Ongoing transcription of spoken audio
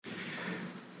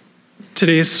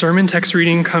Today's sermon text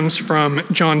reading comes from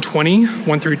John 20,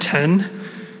 1 through 10,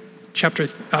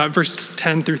 verse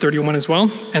 10 through 31 as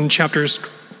well, and chapter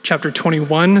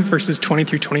 21, verses 20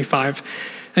 through 25,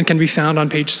 and can be found on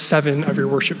page 7 of your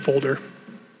worship folder.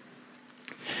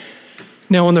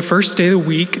 Now on the first day of the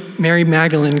week, Mary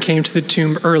Magdalene came to the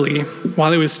tomb early,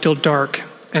 while it was still dark,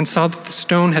 and saw that the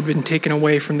stone had been taken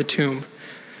away from the tomb.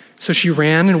 So she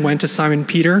ran and went to Simon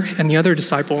Peter and the other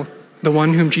disciple, the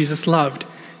one whom Jesus loved,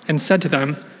 and said to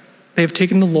them, "They have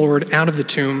taken the Lord out of the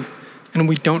tomb, and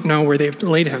we don't know where they have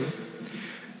laid him."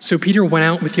 So Peter went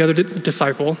out with the other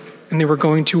disciple, and they were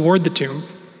going toward the tomb.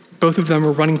 Both of them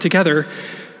were running together,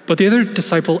 but the other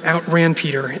disciple outran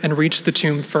Peter and reached the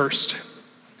tomb first.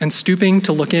 And stooping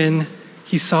to look in,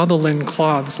 he saw the linen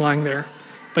cloths lying there,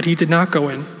 but he did not go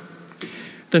in.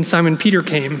 Then Simon Peter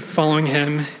came, following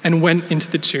him, and went into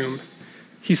the tomb.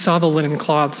 He saw the linen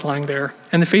cloths lying there,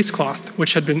 and the face cloth,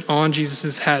 which had been on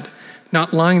Jesus' head,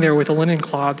 not lying there with the linen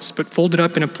cloths, but folded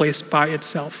up in a place by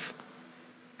itself.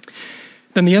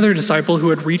 Then the other disciple who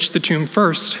had reached the tomb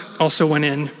first also went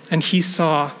in, and he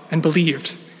saw and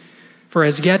believed. For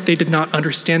as yet they did not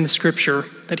understand the scripture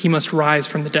that he must rise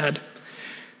from the dead.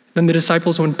 Then the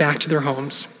disciples went back to their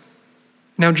homes.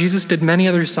 Now Jesus did many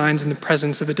other signs in the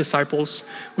presence of the disciples,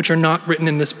 which are not written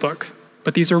in this book,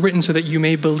 but these are written so that you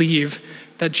may believe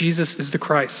that Jesus is the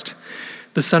Christ,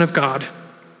 the Son of God,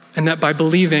 and that by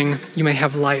believing you may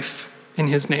have life in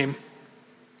his name.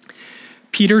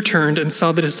 Peter turned and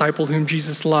saw the disciple whom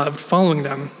Jesus loved following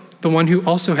them, the one who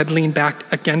also had leaned back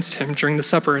against him during the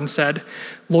supper, and said,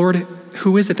 "Lord,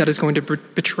 who is it that is going to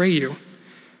betray you?"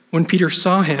 When Peter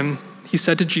saw him, he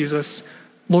said to Jesus,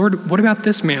 "Lord, what about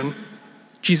this man?"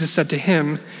 Jesus said to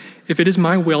him, "If it is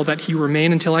my will that he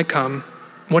remain until I come,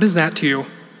 what is that to you?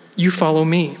 You follow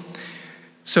me."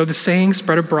 So the saying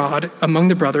spread abroad among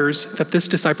the brothers that this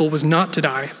disciple was not to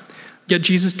die. Yet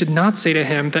Jesus did not say to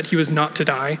him that he was not to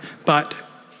die, but,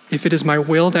 "If it is my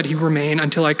will that he remain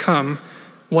until I come,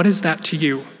 what is that to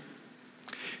you?"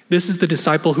 This is the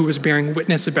disciple who was bearing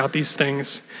witness about these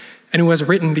things, and who has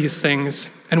written these things,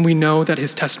 and we know that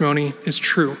his testimony is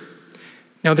true.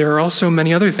 Now there are also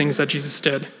many other things that Jesus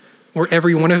did. Were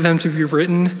every one of them to be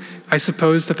written, I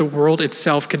suppose that the world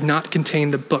itself could not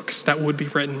contain the books that would be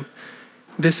written.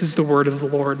 This is the word of the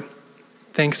Lord.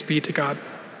 Thanks be to God.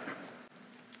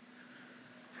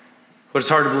 Well, it's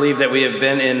hard to believe that we have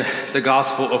been in the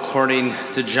gospel according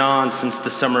to John since the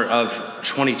summer of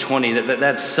 2020.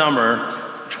 That summer,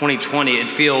 2020,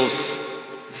 it feels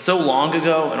so long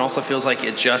ago, and also feels like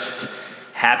it just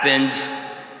happened.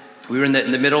 We were in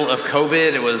the middle of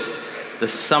COVID. It was the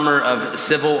summer of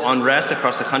civil unrest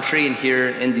across the country and here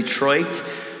in Detroit.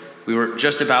 We were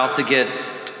just about to get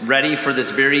ready for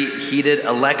this very heated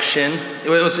election. It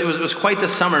was quite the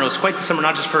summer. And it was quite the summer,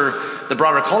 not just for the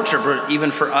broader culture, but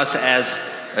even for us as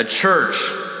a church.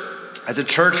 As a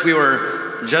church, we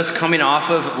were just coming off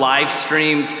of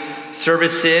live-streamed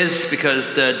services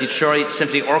because the Detroit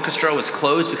Symphony Orchestra was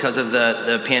closed because of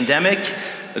the pandemic.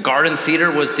 The Garden Theater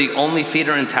was the only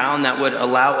theater in town that would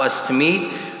allow us to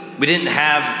meet. We didn't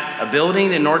have a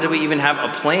building, and nor did we even have a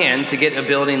plan to get a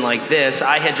building like this.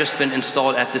 I had just been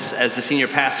installed as the senior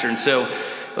pastor, and so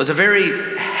it was a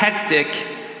very hectic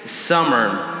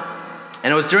summer.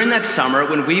 And it was during that summer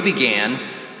when we began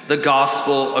the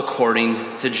gospel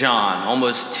according to John,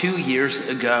 almost 2 years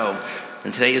ago.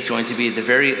 And today is going to be the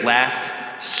very last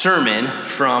sermon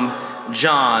from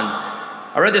John.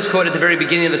 I read this quote at the very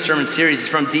beginning of the sermon series. It's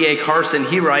from D.A. Carson.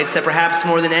 He writes that perhaps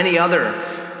more than any other,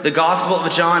 the Gospel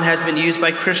of John has been used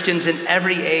by Christians in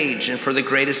every age and for the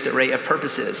greatest array of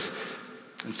purposes.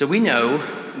 And so we know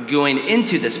going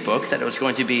into this book that it was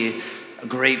going to be a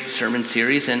great sermon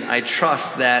series, and I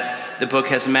trust that the book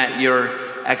has met your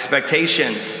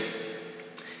expectations.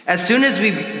 As soon as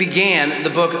we began the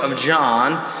book of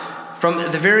John,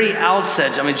 from the very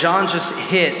outset, John just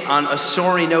hit on a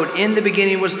soaring note. In the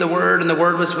beginning was the Word, and the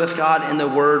Word was with God, and the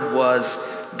Word was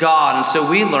God. And so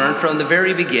we learned from the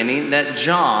very beginning that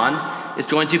John is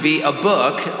going to be a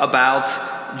book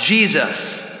about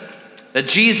Jesus. That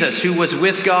Jesus, who was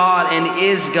with God and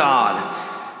is God.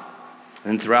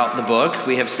 And throughout the book,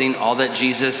 we have seen all that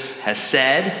Jesus has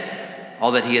said,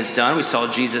 all that he has done. We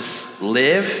saw Jesus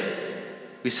live,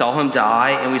 we saw him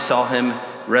die, and we saw him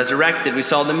resurrected. We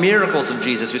saw the miracles of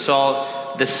Jesus. We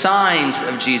saw the signs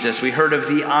of Jesus. We heard of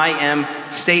the I am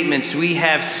statements. We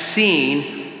have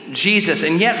seen Jesus.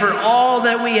 And yet for all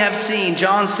that we have seen,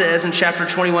 John says in chapter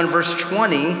 21, verse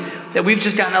 20, that we've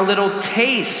just gotten a little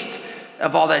taste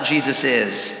of all that Jesus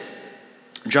is.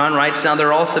 John writes, "Now there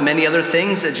are also many other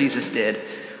things that Jesus did.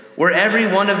 Were every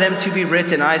one of them to be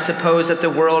written, I suppose that the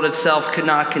world itself could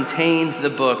not contain the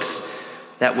books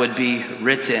that would be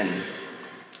written.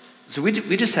 So we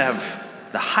just have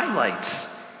the highlights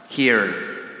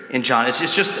here in John. It's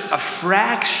just a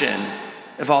fraction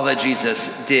of all that Jesus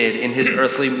did in his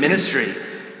earthly ministry.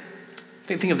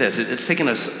 Think of this. It's taken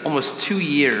us almost 2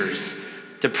 years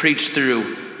to preach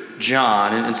through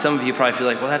John. And some of you probably feel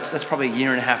like, well, that's probably a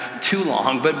year and a half too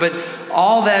long. But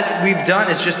all that we've done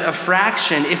is just a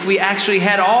fraction. If we actually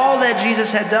had all that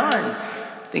Jesus had done,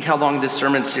 think how long this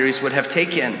sermon series would have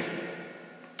taken.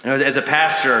 As a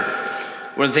pastor,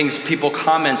 one of the things people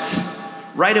comment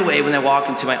right away when they walk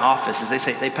into my office is they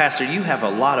say, hey, Pastor, you have a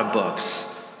lot of books.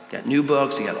 You got new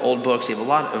books, you got old books, you have a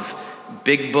lot of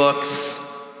big books.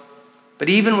 But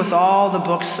even with all the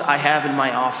books I have in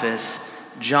my office,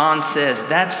 John says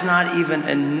that's not even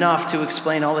enough to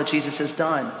explain all that Jesus has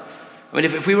done. I mean,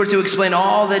 if we were to explain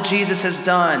all that Jesus has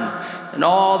done and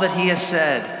all that he has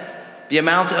said, the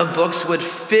amount of books would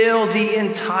fill the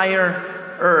entire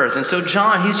earth. And so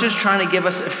John, he's just trying to give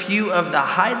us a few of the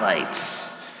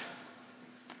highlights.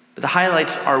 But the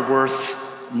highlights are worth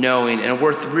knowing and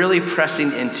worth really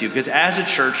pressing into, because as a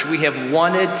church, we have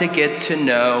wanted to get to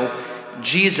know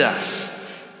Jesus.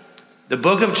 The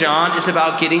book of John is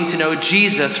about getting to know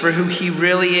Jesus for who he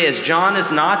really is. John has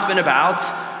not been about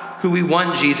who we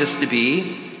want Jesus to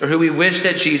be or who we wish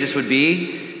that Jesus would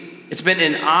be. It's been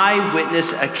an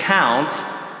eyewitness account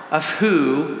of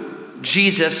who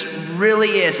Jesus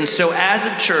really is. And so as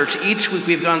a church, each week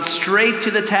we've gone straight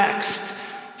to the text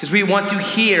because we want to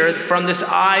hear from this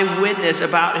eyewitness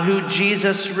about who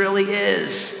Jesus really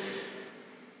is.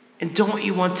 And don't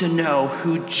you want to know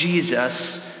who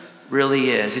Jesus really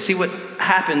is? You see, what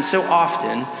happens so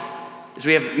often is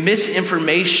we have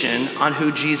misinformation on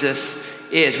who Jesus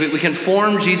is. We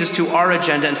conform Jesus to our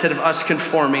agenda instead of us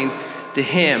conforming to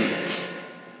him.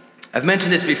 I've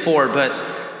mentioned this before, but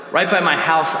right by my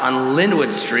house on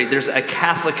Linwood Street, there's a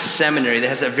Catholic seminary that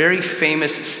has a very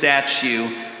famous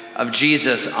statue of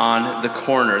Jesus on the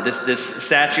corner. This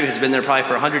statue has been there probably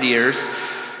for 100 years.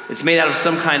 It's made out of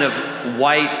some kind of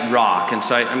white rock, and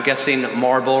so I'm guessing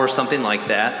marble or something like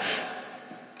that.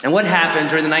 And what happened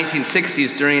during the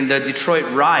 1960s, during the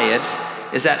Detroit riots,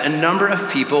 is that a number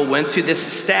of people went to this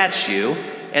statue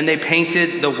and they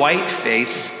painted the white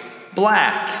face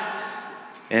black.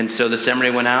 And so the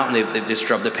seminary went out and they just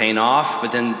rubbed the paint off,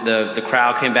 but then the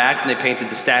crowd came back and they painted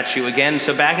the statue again.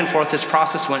 So back and forth this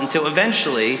process went until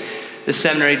eventually the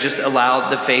seminary just allowed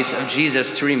the face of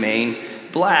Jesus to remain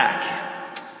black.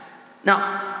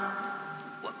 Now,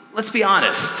 let's be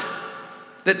honest.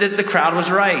 The crowd was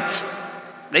right.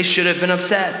 They should have been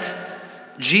upset.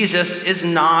 Jesus is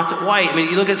not white. I mean,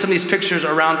 you look at some of these pictures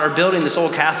around our building, this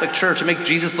old Catholic church, it makes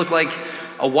Jesus look like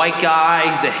a white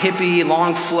guy. He's a hippie,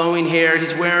 long flowing hair.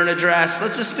 He's wearing a dress.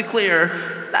 Let's just be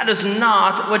clear. That is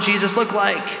not what Jesus looked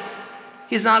like.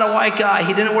 He's not a white guy.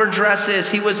 He didn't wear dresses.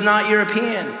 He was not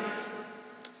European.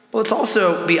 But let's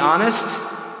also be honest.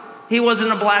 He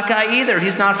wasn't a black guy either.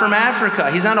 He's not from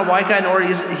Africa. He's not a white guy, nor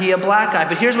is he a black guy.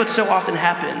 But here's what so often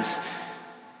happens,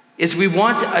 is we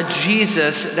want a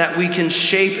Jesus that we can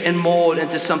shape and mold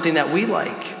into something that we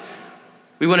like.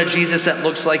 We want a Jesus that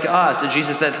looks like us, a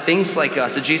Jesus that thinks like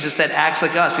us, a Jesus that acts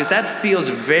like us, because that feels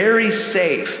very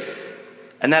safe,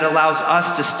 and that allows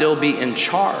us to still be in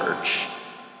charge.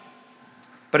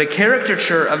 But a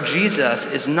caricature of Jesus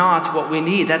is not what we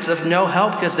need. That's of no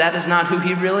help, because that is not who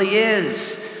he really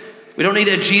is. We don't need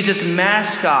a Jesus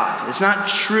mascot. It's not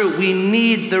true. We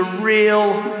need the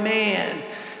real man.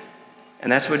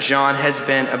 And that's what John has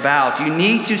been about. You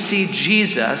need to see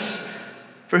Jesus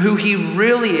for who he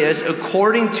really is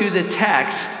according to the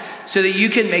text so that you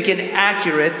can make an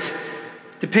accurate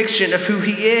depiction of who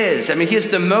he is. I mean, he is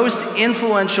the most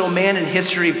influential man in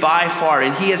history by far,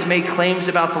 and he has made claims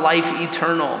about the life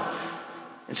eternal.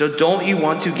 And so don't you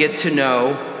want to get to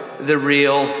know the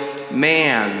real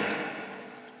man?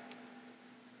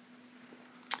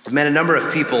 I've met a number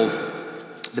of people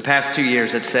the past 2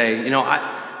 years that say,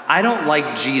 I don't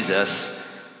like Jesus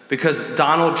because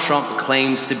Donald Trump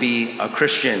claims to be a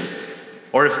Christian.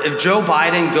 Or if Joe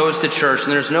Biden goes to church, then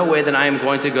there's no way that I am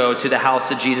going to go to the house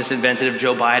that Jesus invented if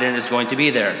Joe Biden is going to be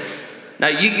there. Now,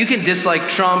 you can dislike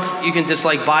Trump, you can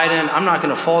dislike Biden. I'm not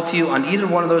going to fault you on either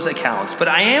one of those accounts. But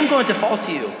I am going to fault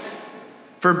you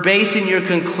for basing your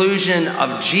conclusion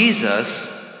of Jesus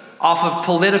off of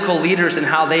political leaders and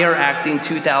how they are acting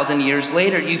 2,000 years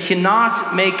later. You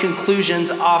cannot make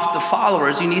conclusions off the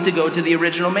followers. You need to go to the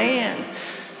original man,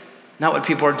 not what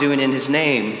people are doing in his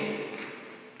name.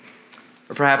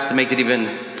 Or perhaps to make it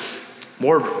even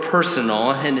more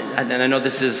personal, and I know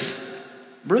this is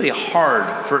really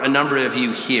hard for a number of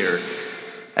you here.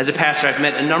 As a pastor, I've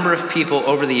met a number of people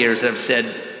over the years that have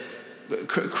said,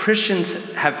 Christians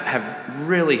have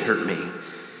really hurt me.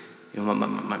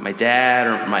 My dad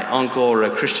or my uncle or a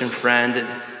Christian friend,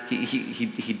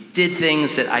 he did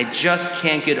things that I just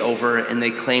can't get over, and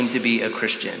they claim to be a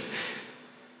Christian.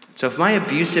 So if my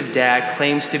abusive dad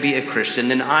claims to be a Christian,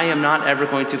 then I am not ever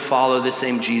going to follow the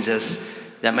same Jesus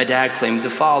that my dad claimed to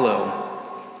follow.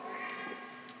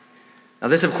 Now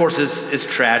this, of course, is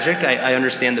tragic. I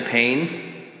understand the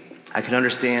pain. I can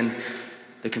understand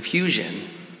the confusion.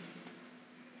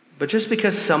 But just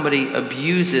because somebody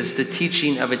abuses the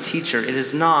teaching of a teacher, it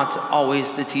is not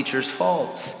always the teacher's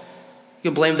fault. You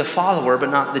can blame the follower,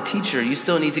 but not the teacher. You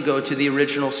still need to go to the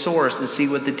original source and see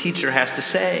what the teacher has to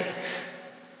say.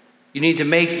 You need to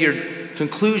make your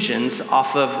conclusions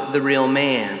off of the real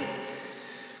man.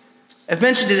 I've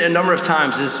mentioned it a number of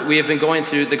times as we have been going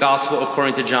through the Gospel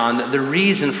according to John, the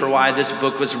reason for why this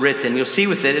book was written. You'll see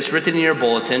with it, it's written in your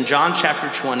bulletin, John chapter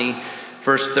 20,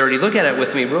 verse 30. Look at it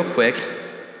with me real quick.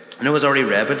 I know it was already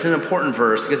read, but it's an important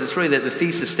verse because it's really the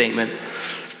thesis statement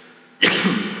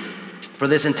for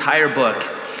this entire book.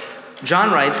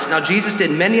 John writes, "Now Jesus did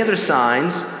many other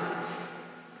signs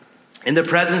in the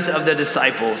presence of the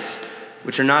disciples,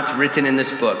 which are not written in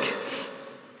this book.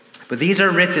 But these are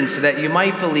written so that you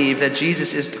might believe that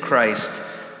Jesus is the Christ,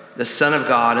 the Son of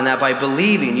God, and that by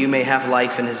believing you may have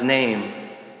life in his name."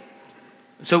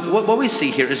 So what we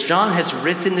see here is John has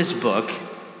written this book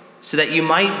so that you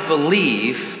might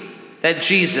believe that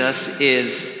Jesus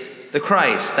is the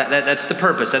Christ. That's the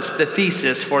purpose. That's the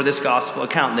thesis for this gospel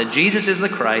account, that Jesus is the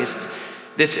Christ.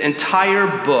 This entire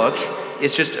book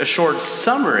is just a short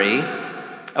summary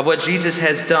of what Jesus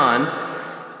has done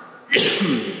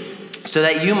so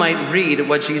that you might read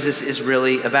what Jesus is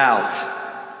really about.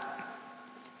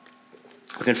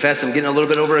 I confess I'm getting a little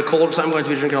bit over a cold, so I'm going to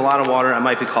be drinking a lot of water. I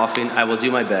might be coughing. I will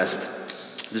do my best.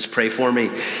 Just pray for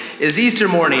me. It is Easter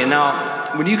morning, and now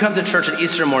when you come to church at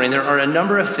Easter morning, there are a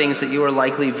number of things that you are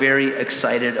likely very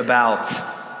excited about.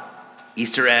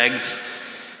 Easter eggs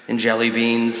and jelly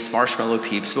beans, marshmallow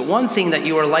peeps. But one thing that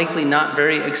you are likely not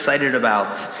very excited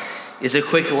about is a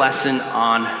quick lesson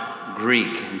on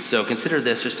Greek. And so consider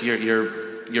this just your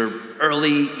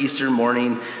early Easter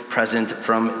morning present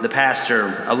from the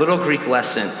pastor, a little Greek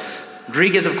lesson.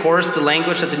 Greek is, of course, the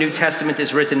language that the New Testament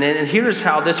is written in, and here's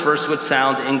how this verse would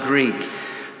sound in Greek.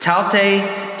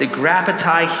 Taute de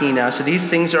grapatai hina, so these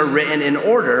things are written in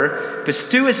order,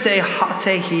 pistuiste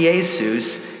hate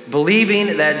Jesus,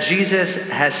 believing that Jesus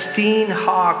hastin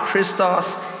ha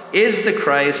Christos is the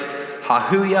Christ,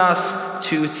 hahuyas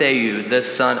tu theou, the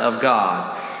Son of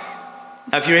God.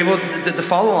 Now, if you're able to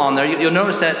follow along there, you'll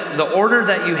notice that the order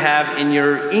that you have in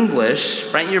your English,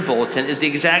 right in your bulletin, is the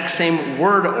exact same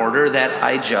word order that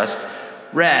I just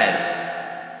read.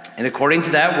 And according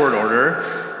to that word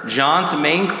order, John's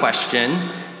main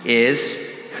question is,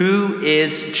 who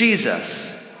is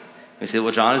Jesus? We say,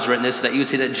 well, John has written this so that you would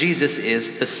say that Jesus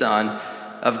is the Son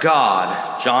of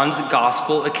God. John's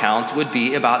gospel account would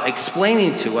be about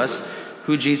explaining to us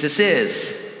who Jesus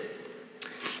is.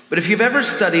 But if you've ever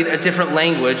studied a different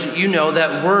language, you know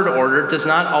that word order does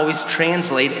not always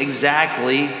translate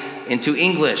exactly into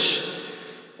English.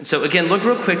 And so again, look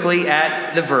real quickly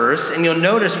at the verse, and you'll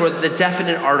notice where the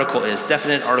definite article is.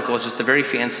 Definite article is just a very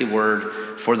fancy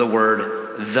word for the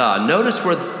word the. Notice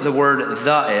where the word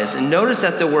the is, and notice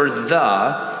that the word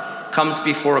the comes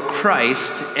before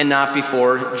Christ and not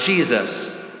before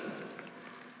Jesus.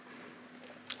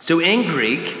 So in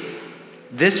Greek,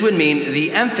 this would mean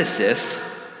the emphasis,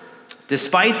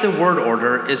 despite the word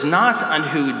order, is not on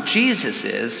who Jesus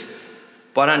is,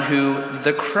 but on who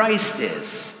the Christ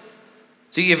is.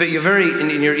 So you have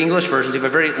in your English versions, you have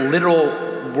a very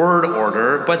literal word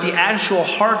order, but the actual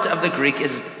heart of the Greek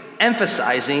is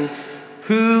emphasizing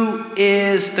who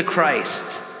is the Christ.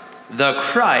 The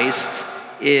Christ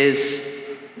is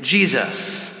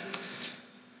Jesus.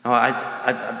 Now,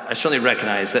 I certainly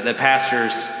recognize that the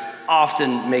pastors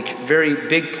often make very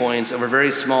big points over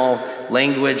very small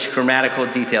language, grammatical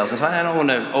details. And so I don't want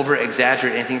to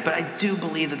over-exaggerate anything, but I do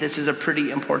believe that this is a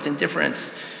pretty important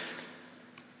difference.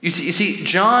 You see,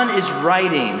 John is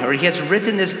writing, or he has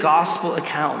written this gospel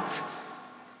account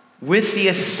with the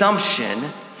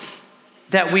assumption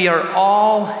that we are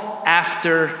all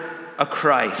after a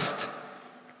Christ.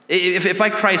 If by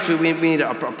Christ we need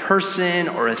a person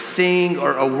or a thing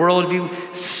or a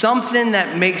worldview, something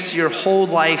that makes your whole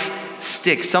life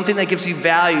stick, something that gives you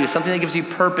value, something that gives you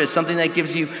purpose, something that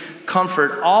gives you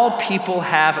comfort. All people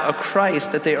have a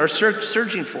Christ that they are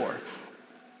searching for.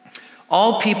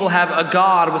 All people have a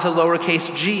God with a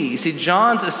lowercase g. You see,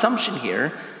 John's assumption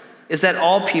here is that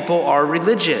all people are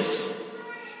religious.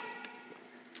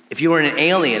 If you were an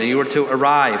alien and you were to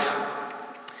arrive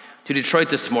to to Detroit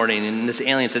this morning, and this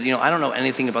alien said, I don't know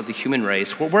anything about the human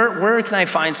race. Where can I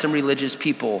find some religious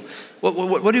people?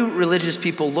 What do religious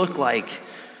people look like?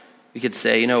 We could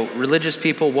say, religious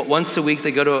people, once a week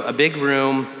they go to a big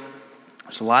room.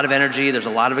 There's a lot of energy. There's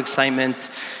a lot of excitement.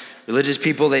 Religious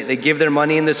people, they give their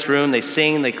money in this room. They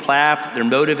sing, they clap, they're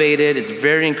motivated. It's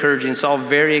very encouraging. It's all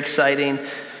very exciting.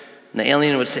 And the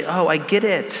alien would say, I get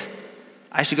it.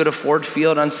 I should go to Ford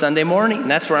Field on Sunday morning.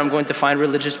 That's where I'm going to find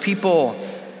religious people.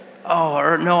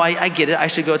 I get it. I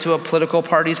should go to a political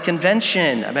party's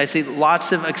convention. I see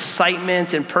lots of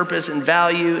excitement and purpose and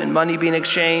value and money being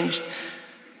exchanged.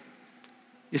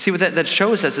 You see, what that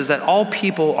shows us is that all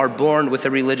people are born with a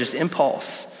religious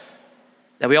impulse.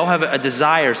 That we all have a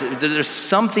desire. There's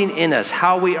something in us,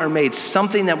 how we are made,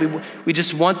 something that we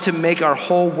just want to make our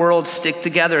whole world stick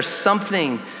together,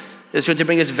 something that's going to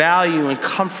bring us value and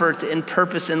comfort and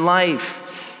purpose in life.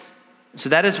 So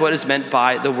that is what is meant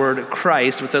by the word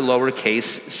Christ with a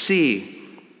lowercase c.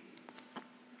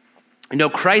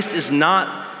 Christ is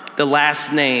not the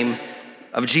last name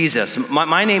of Jesus.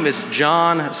 My name is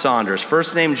Jon Saunders.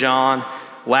 First name John,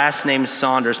 last name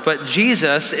Saunders. But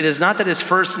Jesus, it is not that his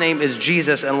first name is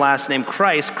Jesus and last name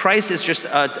Christ. Christ is just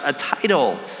a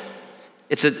title.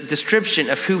 It's a description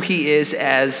of who he is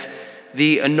as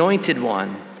the anointed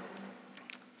one.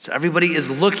 So everybody is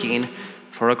looking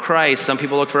for a Christ. Some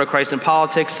people look for a Christ in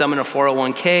politics, some in a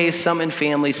 401k, some in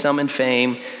family, some in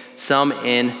fame, some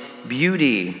in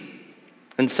beauty.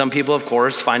 And some people, of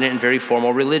course, find it in very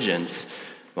formal religions,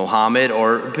 Mohammed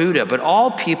or Buddha. But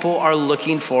all people are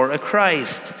looking for a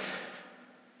Christ.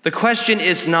 The question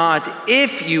is not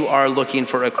if you are looking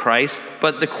for a Christ,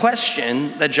 but the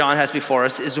question that John has before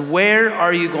us is, where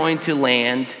are you going to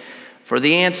land for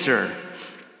the answer?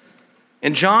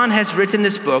 And John has written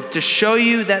this book to show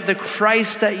you that the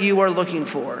Christ that you are looking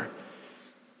for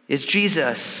is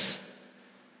Jesus.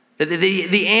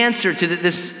 The answer to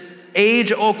this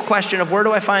age-old question of where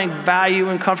do I find value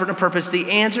and comfort and purpose,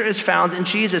 the answer is found in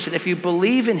Jesus. And if you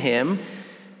believe in him,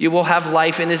 you will have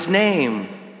life in his name,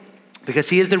 because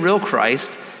he is the real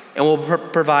Christ and will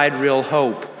provide real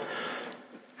hope.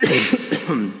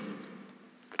 And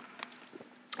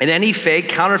any fake,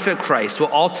 counterfeit Christ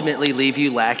will ultimately leave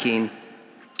you lacking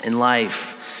in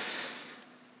life.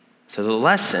 So the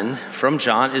lesson from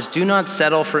John is, do not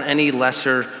settle for any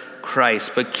lesser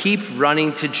Christ, but keep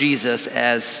running to Jesus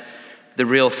as the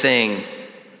real thing.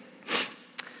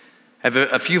 I have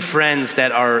a few friends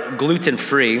that are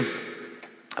gluten-free.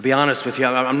 I'll be honest with you,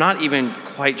 I'm not even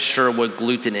quite sure what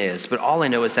gluten is, but all I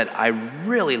know is that I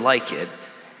really like it,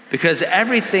 because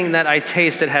everything that I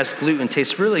taste that has gluten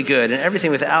tastes really good, and everything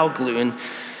without gluten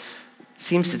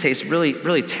seems to taste really,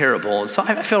 really terrible. And so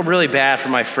I feel really bad for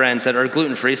my friends that are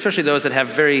gluten-free, especially those that have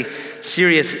very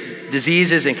serious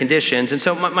diseases and conditions. And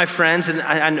so my friends, and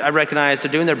I recognize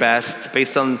they're doing their best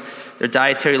based on their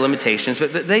dietary limitations,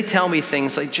 but they tell me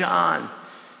things like, John,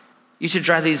 you should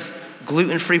try these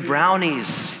gluten-free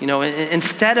brownies.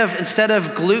 Instead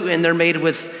of gluten, they're made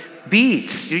with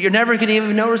beets. You're never going to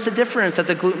even notice the difference that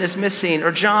the gluten is missing.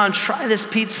 Or John, try this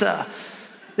pizza.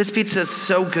 This pizza is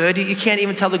so good, you can't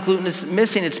even tell the gluten is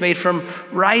missing. It's made from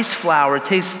rice flour. It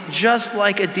tastes just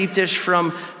like a deep dish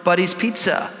from Buddy's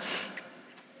Pizza.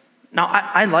 Now,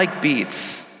 I like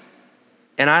beets,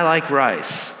 and I like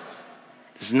rice.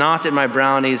 It's not in my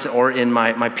brownies or in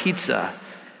my pizza.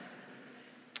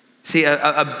 See,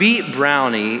 a beet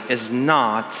brownie is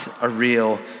not a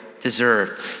real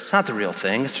dessert. It's not the real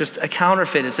thing. It's just a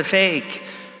counterfeit. It's a fake.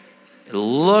 It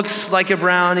looks like a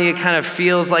brownie, it kind of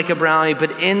feels like a brownie,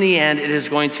 but in the end, it is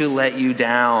going to let you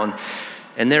down.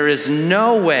 And there is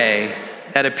no way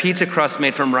that a pizza crust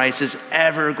made from rice is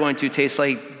ever going to taste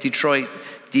like Detroit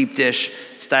deep dish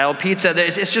style pizza.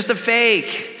 It's just a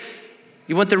fake.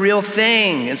 You want the real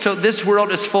thing. And so this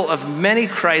world is full of many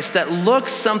Christs that look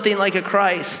something like a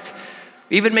Christ,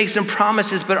 even make some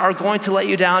promises, but are going to let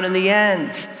you down in the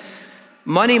end.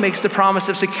 Money makes the promise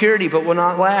of security, but will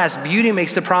not last. Beauty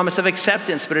makes the promise of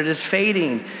acceptance, but it is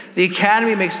fading. The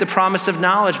academy makes the promise of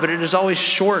knowledge, but it is always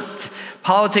short.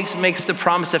 Politics makes the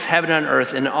promise of heaven on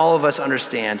earth, and all of us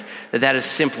understand that is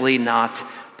simply not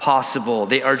possible.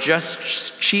 They are just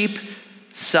cheap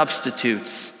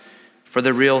substitutes for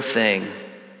the real thing.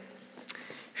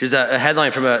 Here's a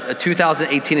headline from a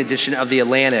 2018 edition of The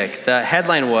Atlantic. The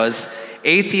headline was,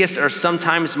 "Atheists are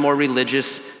sometimes more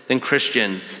religious than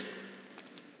Christians."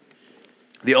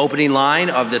 The opening line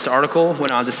of this article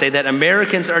went on to say that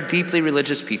Americans are deeply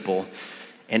religious people,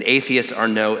 and atheists are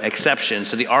no exception.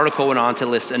 So the article went on to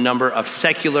list a number of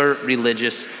secular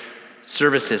religious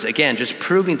services. Again, just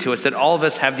proving to us that all of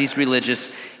us have these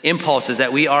religious impulses,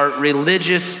 that we are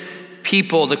religious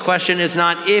people. The question is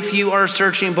not if you are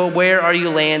searching, but where are you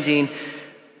landing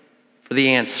for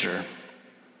the answer?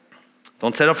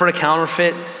 Don't settle for a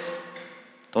counterfeit.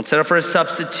 Don't settle for a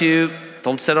substitute.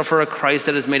 Don't settle for a Christ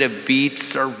that is made of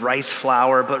beets or rice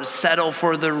flour, but settle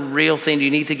for the real thing.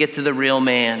 You need to get to the real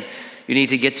man. You need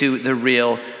to get to the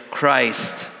real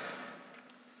Christ.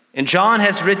 And John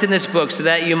has written this book so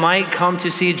that you might come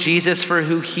to see Jesus for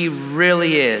who he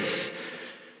really is,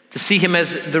 to see him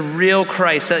as the real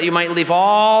Christ, that you might leave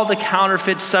all the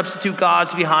counterfeit substitute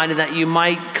gods behind, and that you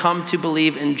might come to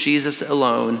believe in Jesus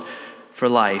alone for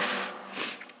life.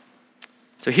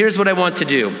 So here's what I want to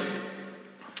do.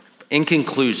 In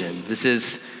conclusion, this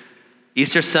is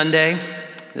Easter Sunday.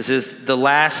 This is the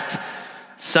last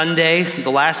Sunday,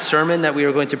 the last sermon that we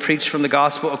are going to preach from the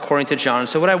gospel according to John.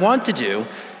 So what I want to do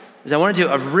is I want to do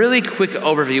a really quick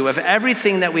overview of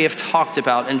everything that we have talked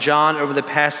about in John over the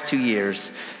past 2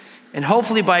 years. And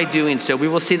hopefully by doing so, we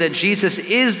will see that Jesus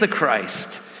is the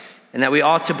Christ and that we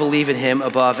ought to believe in him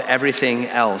above everything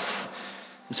else.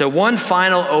 And so one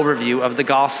final overview of the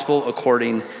gospel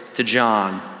according to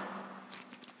John.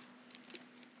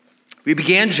 We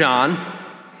began John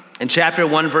in chapter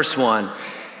 1, verse 1.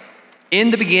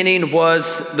 In the beginning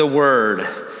was the Word.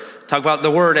 Talk about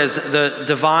the Word as the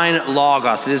divine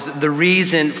Logos. It is the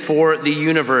reason for the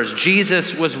universe.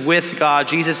 Jesus was with God.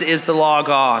 Jesus is the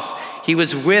Logos. He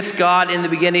was with God in the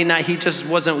beginning. Not he just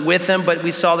wasn't with him, but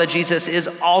we saw that Jesus is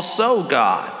also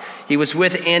God. He was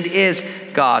with and is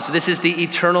God. So this is the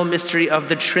eternal mystery of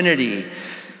the Trinity.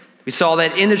 We saw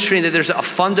that in the Trinity there's a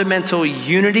fundamental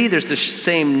unity. There's the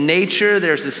same nature.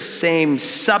 There's the same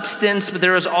substance, but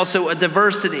there is also a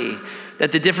diversity,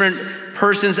 that the different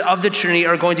persons of the Trinity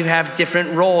are going to have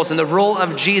different roles. And the role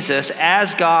of Jesus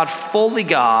as God, fully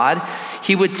God,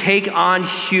 he would take on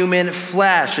human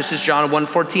flesh. This is John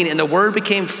 1:14. And the Word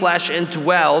became flesh and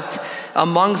dwelt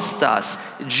amongst us.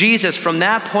 Jesus, from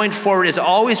that point forward, is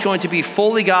always going to be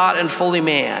fully God and fully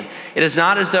man. It is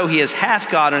not as though he is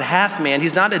half God and half man.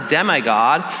 He's not a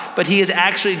demigod, but he is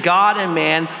actually God and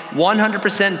man,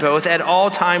 100% both, at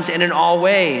all times and in all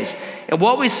ways. And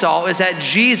what we saw is that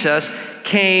Jesus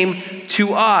came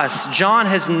to us. John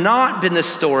has not been the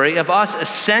story of us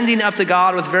ascending up to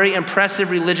God with very impressive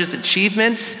religious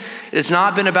achievements. It has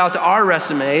not been about our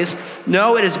resumes.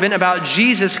 No, it has been about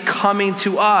Jesus coming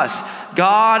to us.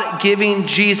 God giving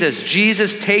Jesus.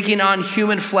 Jesus taking on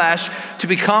human flesh to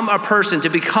become a person, to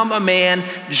become a man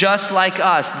just like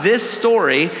us. This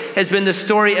story has been the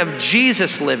story of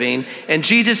Jesus living and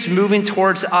Jesus moving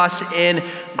towards us in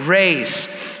grace.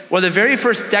 One of the very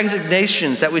first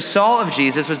designations that we saw of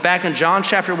Jesus was back in John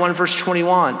chapter 1, verse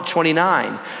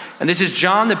 29. And this is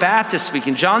John the Baptist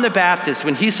speaking. John the Baptist,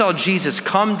 when he saw Jesus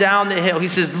come down the hill, he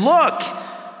says, look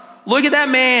at that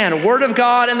man, Word of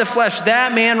God in the flesh,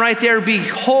 that man right there.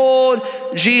 Behold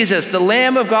Jesus, the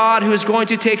Lamb of God who is going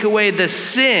to take away the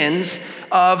sins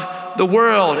of the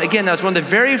world. Again, that was one of the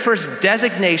very first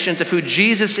designations of who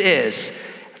Jesus is.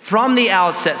 From the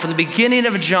outset, from the beginning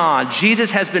of John,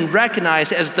 Jesus has been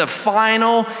recognized as the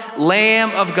final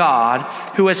Lamb of God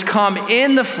who has come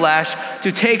in the flesh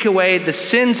to take away the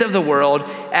sins of the world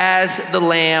as the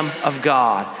Lamb of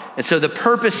God. And so the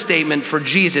purpose statement for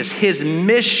Jesus, his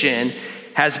mission,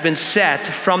 has been set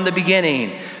from the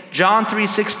beginning. John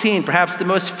 3:16, perhaps the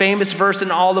most famous verse in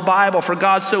all the Bible. For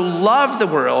God so loved the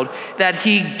world that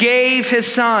he gave his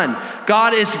son.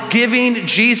 God is giving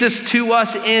Jesus to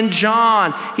us in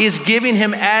John. He is giving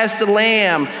him as the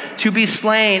lamb to be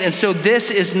slain. And so this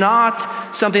is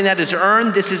not something that is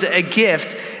earned. This is a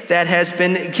gift that has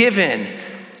been given.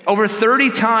 Over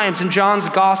 30 times in John's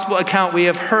gospel account, we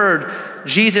have heard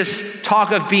Jesus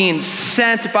talk of being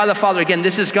sent by the Father. Again,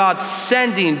 this is God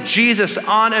sending Jesus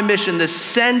on a mission, the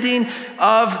sending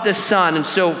of the Son. And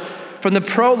so from the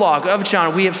prologue of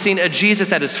John, we have seen a Jesus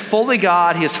that is fully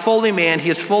God, he is fully man,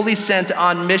 he is fully sent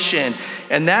on mission.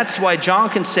 And that's why John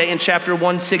can say in chapter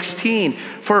 1:16,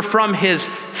 for from his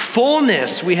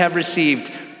fullness we have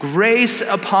received grace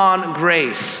upon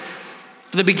grace.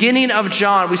 From the beginning of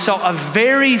John, we saw a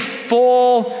very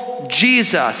full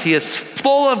Jesus. He is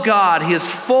full of God. He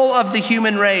is full of the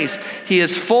human race. He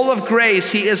is full of grace.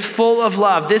 He is full of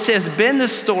love. This has been the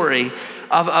story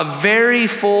of a very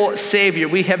full Savior.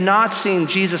 We have not seen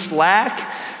Jesus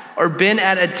lack or been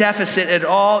at a deficit at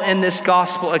all in this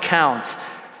gospel account.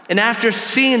 And after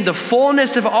seeing the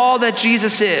fullness of all that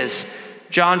Jesus is,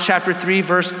 John chapter 3,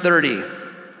 verse 30,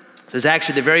 it was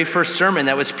actually the very first sermon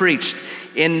that was preached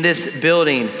in this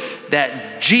building,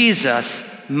 that Jesus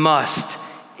must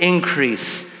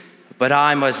increase, but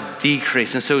I must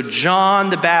decrease. And so John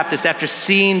the Baptist, after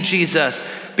seeing Jesus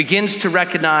begins to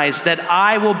recognize that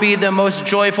I will be the most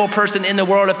joyful person in the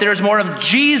world if there's more of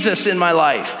Jesus in my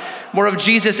life, more of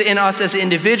Jesus in us as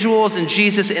individuals, and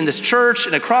Jesus in this church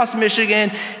and across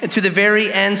Michigan and to the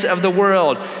very ends of the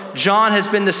world. John has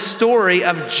been the story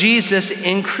of Jesus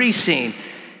increasing.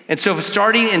 And so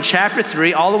starting in chapter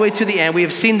 3 all the way to the end, we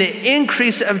have seen the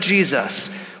increase of Jesus.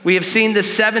 We have seen the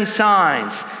 7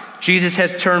 signs. Jesus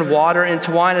has turned water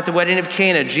into wine at the wedding of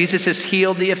Cana. Jesus has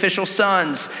healed the official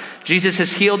sons. Jesus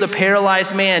has healed the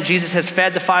paralyzed man. Jesus has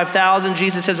fed the 5,000.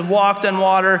 Jesus has walked on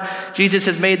water. Jesus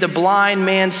has made the blind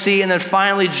man see. And then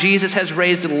finally, Jesus has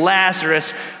raised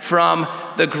Lazarus from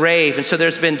the grave. And so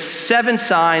there's been 7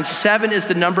 signs. 7 is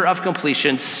the number of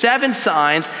completion. 7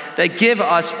 signs that give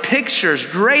us pictures,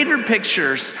 greater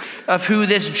pictures of who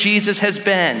this Jesus has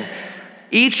been.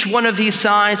 Each one of these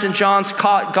signs in John's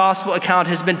gospel account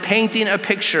has been painting a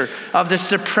picture of the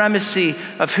supremacy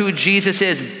of who Jesus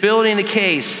is, building a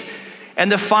case. And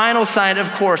the final sign,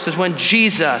 of course, is when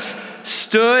Jesus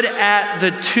stood at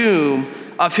the tomb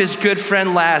of his good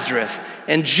friend Lazarus.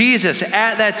 And Jesus,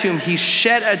 at that tomb, he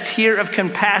shed a tear of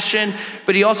compassion,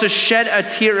 but he also shed a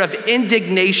tear of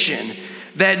indignation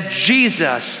that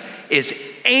Jesus is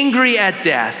angry at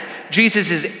death.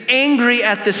 Jesus is angry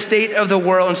at the state of the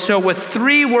world. And so with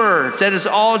 3 words, that is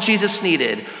all Jesus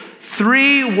needed.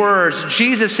 3 words,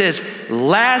 Jesus says,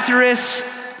 Lazarus,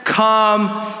 come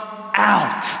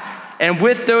out. And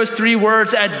with those 3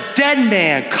 words, a dead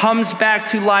man comes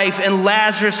back to life and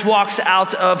Lazarus walks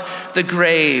out of the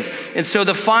grave. And so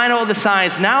the final of the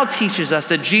signs now teaches us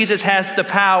that Jesus has the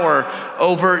power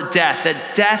over death,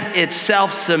 that death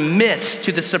itself submits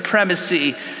to the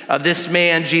supremacy of this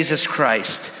man, Jesus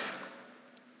Christ.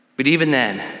 But even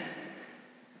then,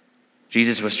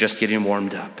 Jesus was just getting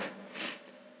warmed up.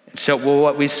 And so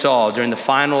what we saw during the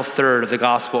final third of the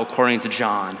gospel according to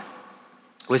John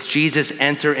was Jesus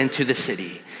enter into the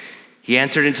city. He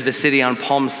entered into the city on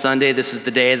Palm Sunday. This was the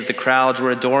day that the crowds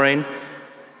were adoring.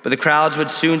 But the crowds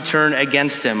would soon turn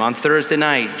against him. On Thursday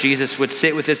night, Jesus would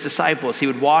sit with his disciples. He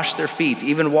would wash their feet,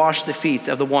 even wash the feet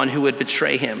of the one who would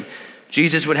betray him.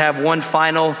 Jesus would have one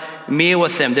final meal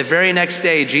with them. The very next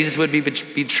day, Jesus would be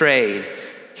betrayed.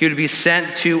 He would be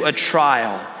sent to a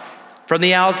trial. From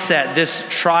the outset, this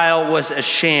trial was a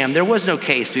sham. There was no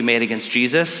case to be made against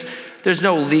Jesus. There's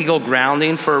no legal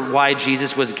grounding for why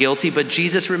Jesus was guilty, but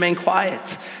Jesus remained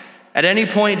quiet. At any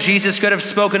point, Jesus could have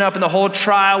spoken up and the whole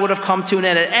trial would have come to an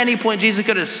end. At any point, Jesus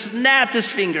could have snapped his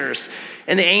fingers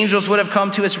and the angels would have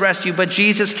come to his rescue, but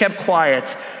Jesus kept quiet.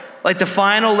 Like the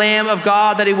final Lamb of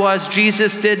God that he was,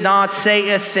 Jesus did not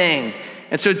say a thing.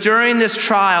 And so during this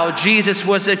trial, Jesus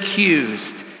was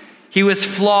accused. He was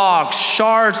flogged.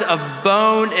 Shards of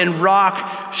bone and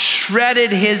rock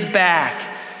shredded his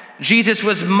back. Jesus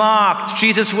was mocked.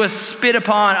 Jesus was spit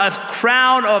upon. A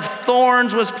crown of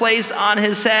thorns was placed on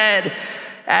his head.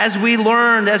 As we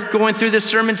learned, as going through this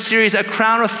sermon series, a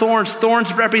crown of thorns.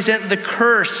 Thorns represent the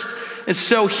cursed. And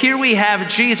so here we have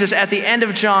Jesus at the end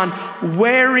of John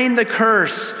wearing the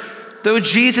curse. Though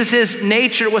Jesus'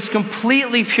 nature was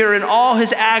completely pure and all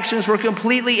his actions were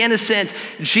completely innocent,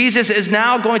 Jesus is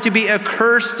now going to be a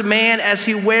cursed man as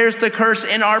he wears the curse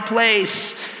in our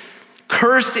place.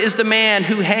 Cursed is the man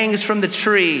who hangs from the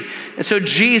tree. And so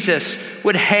Jesus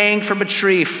would hang from a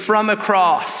tree, from a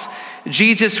cross.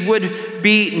 Jesus would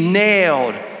be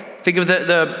nailed. Think of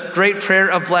the great prayer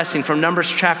of blessing from Numbers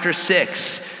chapter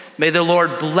 6. May the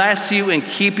Lord bless you and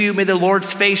keep you. May the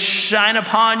Lord's face shine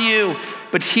upon you.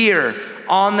 But here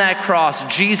on that cross,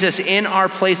 Jesus in our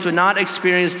place would not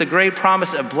experience the great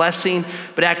promise of blessing,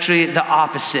 but actually the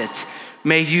opposite.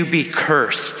 May you be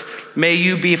cursed. May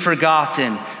you be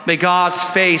forgotten. May God's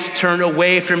face turn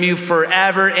away from you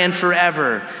forever and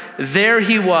forever. There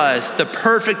he was, the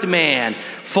perfect man,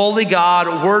 fully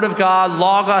God, Word of God,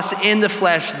 Logos in the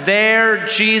flesh. There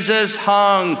Jesus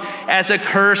hung as a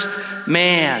cursed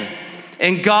man.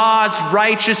 And God's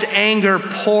righteous anger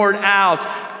poured out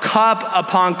cup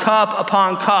upon cup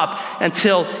upon cup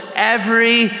until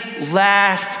every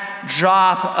last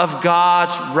drop of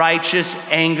God's righteous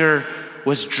anger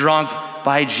was drunk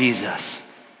by Jesus.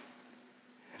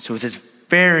 So with his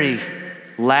very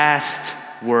last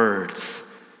words,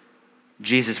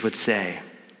 Jesus would say,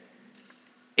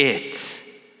 "It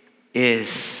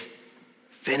is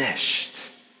finished."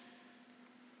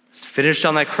 It's finished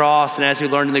on that cross, and as we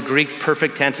learned in the Greek,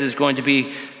 perfect tense is going to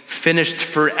be finished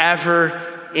forever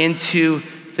into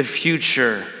the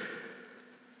future.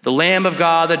 The Lamb of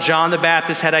God that John the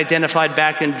Baptist had identified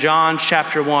back in John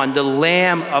chapter 1, the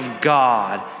Lamb of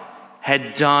God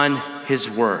had done his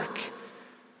work.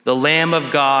 The Lamb of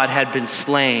God had been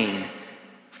slain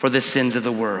for the sins of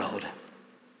the world.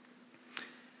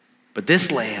 But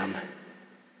this lamb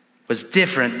was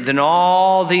different than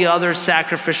all the other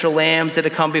sacrificial lambs that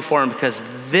had come before him, because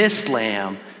this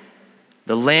lamb,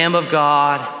 the Lamb of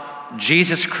God,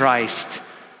 Jesus Christ,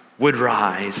 would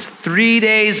rise. 3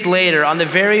 days later, on the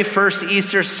very first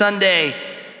Easter Sunday,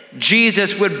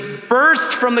 Jesus would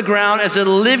burst from the ground as a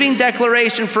living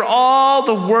declaration for all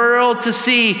the world to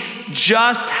see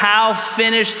just how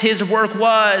finished his work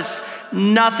was.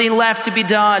 Nothing left to be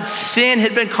done. Sin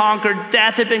had been conquered.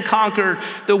 Death had been conquered.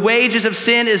 The wages of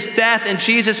sin is death, and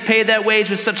Jesus paid that wage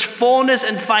with such fullness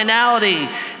and finality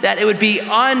that it would be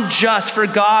unjust for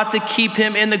God to keep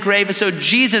him in the grave. And so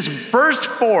Jesus burst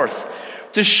forth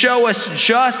to show us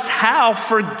just how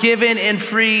forgiven and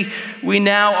free we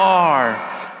now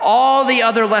are. All the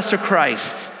other lesser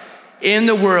Christs in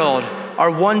the world are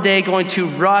one day going to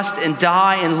rust and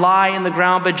die and lie in the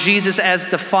ground, but Jesus, as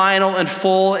the final and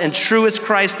full and truest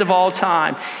Christ of all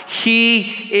time, he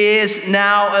is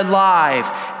now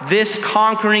alive. This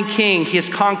conquering king, he has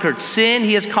conquered sin,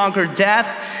 he has conquered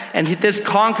death, and this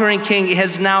conquering king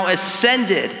has now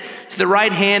ascended to the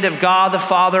right hand of God the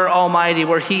Father Almighty,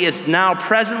 where he is now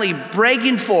presently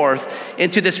breaking forth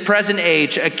into this present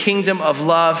age a kingdom of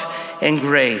love and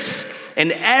grace.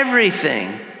 And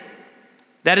everything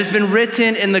that has been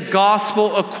written in the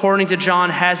gospel according to John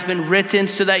has been written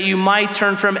so that you might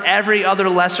turn from every other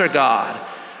lesser god,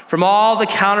 from all the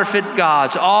counterfeit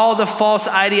gods, all the false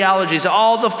ideologies,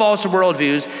 all the false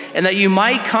worldviews, and that you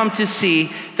might come to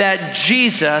see that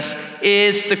Jesus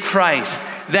is the Christ,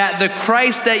 that the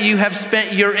Christ that you have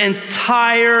spent your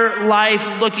entire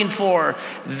life looking for,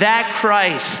 that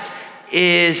Christ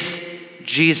is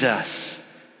Jesus.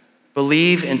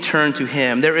 Believe and turn to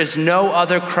him. There is no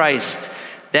other Christ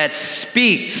that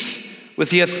speaks with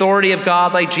the authority of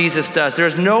God like Jesus does. There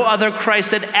is no other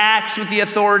Christ that acts with the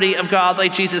authority of God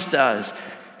like Jesus does.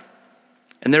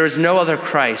 And there is no other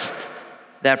Christ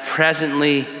that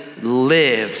presently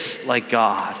lives like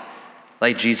God,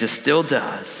 like Jesus still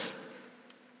does.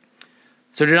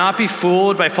 So do not be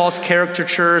fooled by false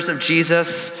caricatures of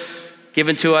Jesus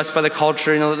given to us by the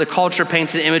culture. You know, the culture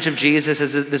paints an image of Jesus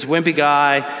as this wimpy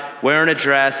guy wearing a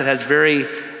dress that has very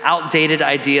outdated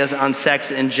ideas on sex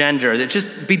and gender. That just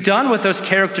be done with those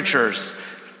caricatures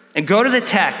and go to the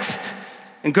text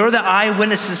and go to the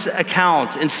eyewitnesses'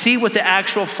 account and see what the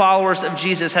actual followers of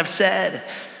Jesus have said.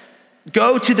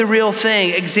 Go to the real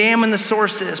thing, examine the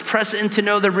sources, press in to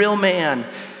know the real man.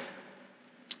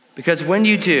 Because when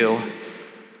you do,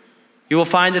 you will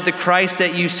find that the Christ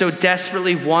that you so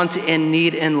desperately want and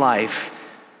need in life,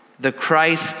 the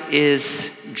Christ is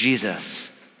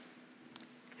Jesus.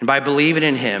 And by believing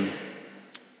in him,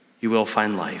 you will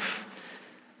find life.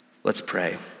 Let's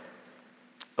pray.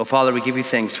 Oh, Father, we give you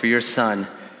thanks for your Son,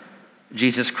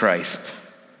 Jesus Christ,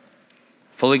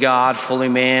 fully God, fully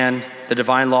man, the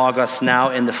divine Logos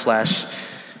now in the flesh.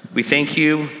 We thank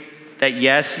you that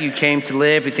yes, you came to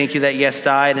live. We thank you that yes,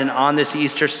 died. And on this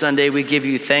Easter Sunday, we give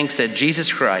you thanks that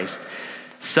Jesus Christ,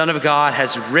 Son of God,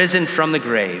 has risen from the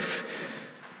grave.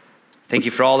 Thank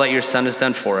you for all that your Son has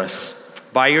done for us.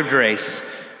 By your grace,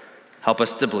 help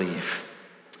us to believe.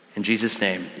 In Jesus'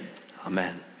 name,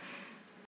 amen.